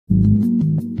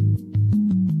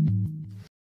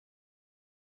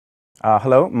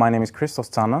Hello, my name is Christos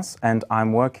Tsanas, and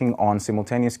I'm working on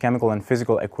simultaneous chemical and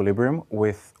physical equilibrium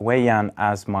with Wei Yan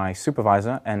as my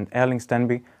supervisor and Erling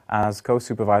Stenby as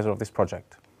co-supervisor of this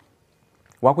project.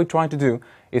 What we try to do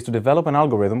is to develop an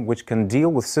algorithm which can deal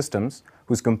with systems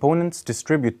whose components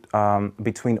distribute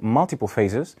between multiple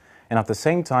phases and at the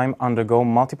same time undergo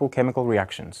multiple chemical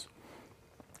reactions.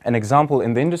 An example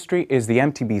in the industry is the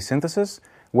MTB synthesis,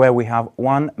 where we have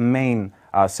one main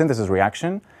synthesis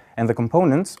reaction, and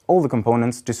all the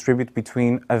components distribute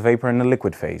between a vapor and a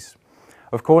liquid phase.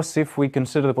 Of course, if we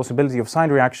consider the possibility of side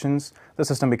reactions, the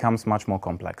system becomes much more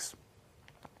complex.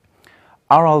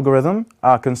 Our algorithm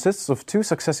consists of two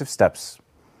successive steps.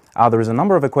 There is a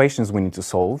number of equations we need to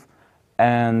solve,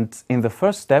 and in the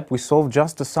first step we solve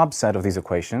just a subset of these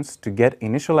equations to get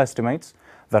initial estimates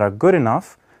that are good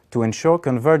enough to ensure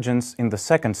convergence in the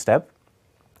second step,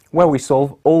 where we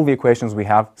solve all the equations we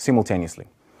have simultaneously.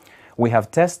 We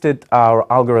have tested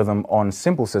our algorithm on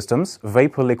simple systems,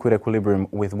 vapor-liquid equilibrium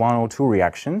with one or two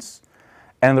reactions,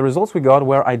 and the results we got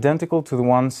were identical to the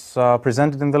ones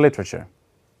presented in the literature.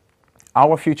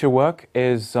 Our future work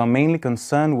is mainly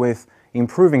concerned with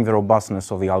improving the robustness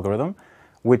of the algorithm,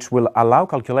 which will allow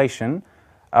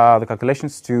the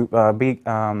calculations to be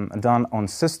done on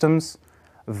systems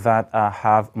that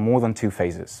have more than two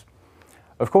phases.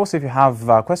 Of course, if you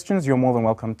have questions, you're more than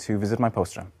welcome to visit my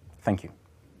poster. Thank you.